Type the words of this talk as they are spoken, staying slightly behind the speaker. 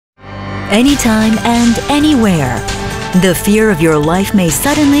anytime and anywhere. The fear of your life may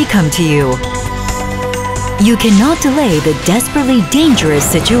suddenly come to you. You cannot delay the desperately dangerous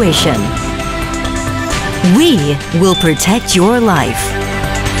situation. We will protect your life.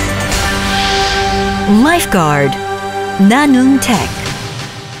 Lifeguard, Nanung Tech.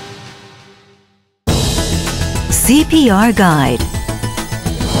 CPR Guide.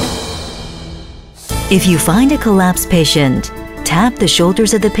 If you find a collapsed patient, tap the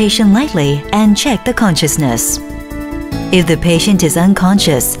shoulders of the patient lightly and check the consciousness. If the patient is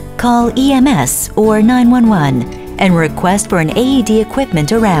unconscious, call EMS or 911 and request for an AED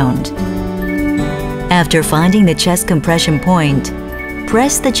equipment around. After finding the chest compression point,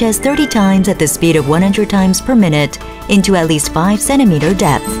 press the chest 30 times at the speed of 100 times per minute into at least 5 cm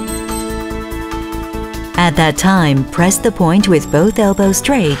depth. At that time, press the point with both elbows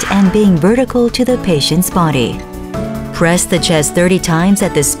straight and being vertical to the patient's body. Press the chest 30 times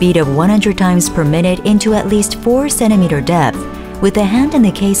at the speed of 100 times per minute into at least 4 cm depth with the hand in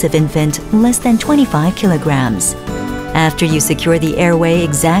the case of infant less than 25 kilograms. After you secure the airway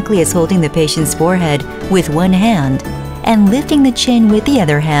exactly as holding the patient's forehead with one hand and lifting the chin with the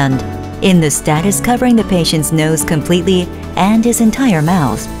other hand, in the status covering the patient's nose completely and his entire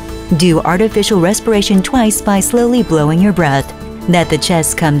mouth, do artificial respiration twice by slowly blowing your breath, that the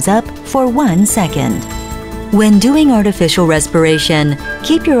chest comes up for 1 second. When doing artificial respiration,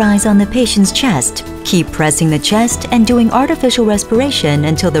 keep your eyes on the patient's chest. Keep pressing the chest and doing artificial respiration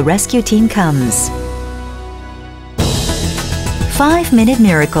until the rescue team comes. 5-Minute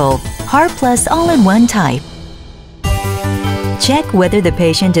Miracle, HeartPlus All-in-One Type. Check whether the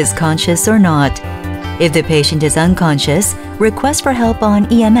patient is conscious or not. If the patient is unconscious, request for help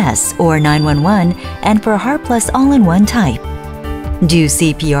on EMS or 911 and for HeartPlus All-in-One Type. Do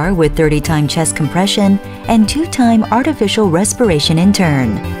CPR with 30-time chest compression and 2-time artificial respiration in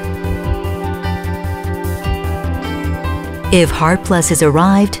turn. If HeartPlus has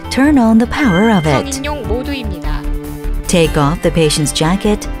arrived, turn on the power of it. Take off the patient's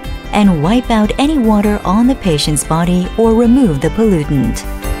jacket and wipe out any water on the patient's body or remove the pollutant.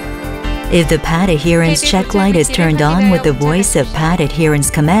 If the pad adherence check light is turned on with the voice of pad adherence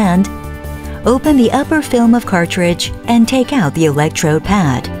command, open the upper film of cartridge and take out the electrode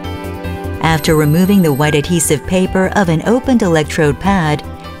pad. After removing the white adhesive paper of an opened electrode pad,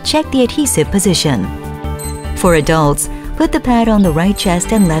 check the adhesive position. For adults, put the pad on the right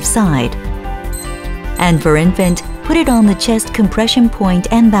chest and left side. And for infant, put it on the chest compression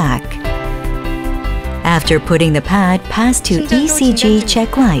point and back. After putting the pad, pass to ECG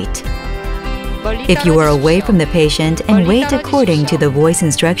check light. If you are away from the patient and wait according to the voice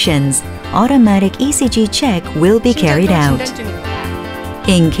instructions, automatic ECG check will be carried out.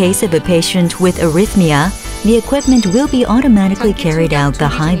 In case of a patient with arrhythmia, the equipment will be automatically carried out the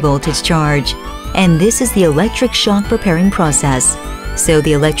high voltage charge, and this is the electric shock preparing process. So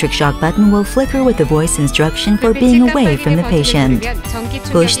the electric shock button will flicker with the voice instruction for being away from the patient.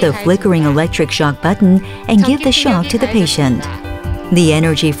 Push the flickering electric shock button and give the shock to the patient. The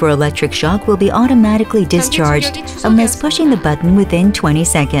energy for electric shock will be automatically discharged unless pushing the button within 20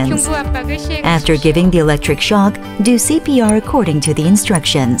 seconds. After giving the electric shock, do CPR according to the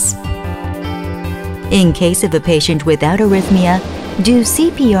instructions. In case of a patient without arrhythmia, do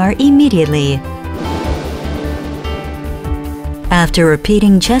CPR immediately. After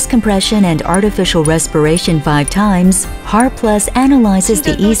repeating chest compression and artificial respiration 5 times, HeartPlus analyzes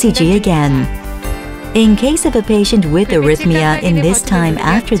the ECG again. In case of a patient with arrhythmia in this time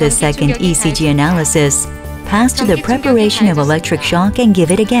after the second ECG analysis, pass to the preparation of electric shock and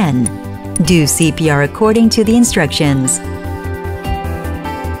give it again. Do CPR according to the instructions.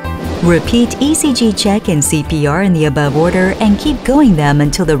 Repeat ECG check and CPR in the above order and keep going them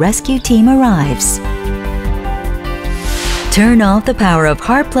until the rescue team arrives. Turn off the power of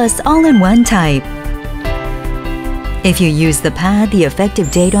HeartPlus All-in-One Type. If you use the pad, the effective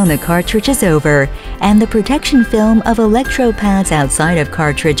date on the cartridge is over and the protection film of electrode pads outside of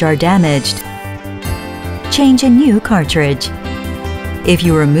cartridge are damaged. Change a new cartridge. If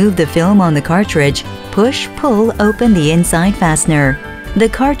you remove the film on the cartridge, push/pull open the inside fastener. The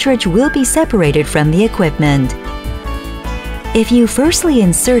cartridge will be separated from the equipment. If you firstly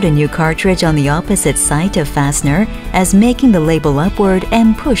insert a new cartridge on the opposite side of fastener as making the label upward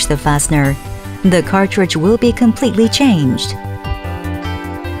and push the fastener, the cartridge will be completely changed.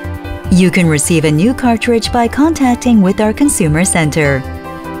 You can receive a new cartridge by contacting with our consumer center.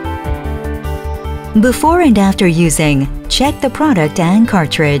 Before and after using, check the product and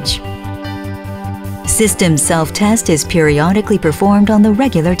cartridge. System self-test is periodically performed on the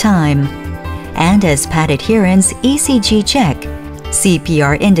regular time. And as pad adherence, ECG check,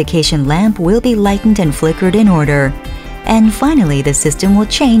 CPR indication lamp will be lightened and flickered in order. And finally, the system will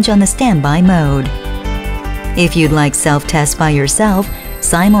change on the standby mode. If you'd like self-test by yourself,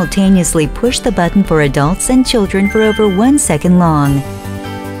 simultaneously push the button for adults and children for over 1 second long.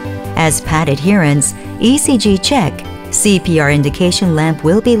 As pad adherence, ECG check, CPR indication lamp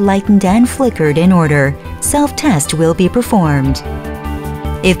will be lightened and flickered in order. Self-test will be performed.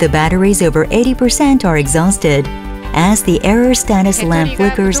 If the batteries over 80% are exhausted, as the error status lamp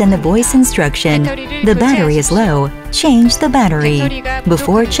flickers and the voice instruction, the battery is low, change the battery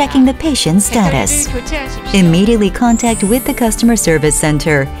before checking the patient's status. Immediately contact with the customer service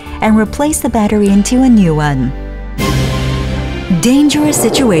center and replace the battery into a new one. Dangerous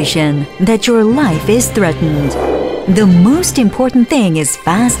situation that your life is threatened. The most important thing is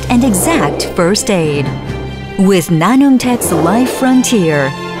fast and exact first aid. With Nanumtech's Life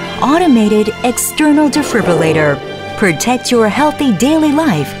Frontier, automated external defibrillator, protect your healthy daily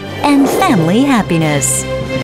life and family happiness.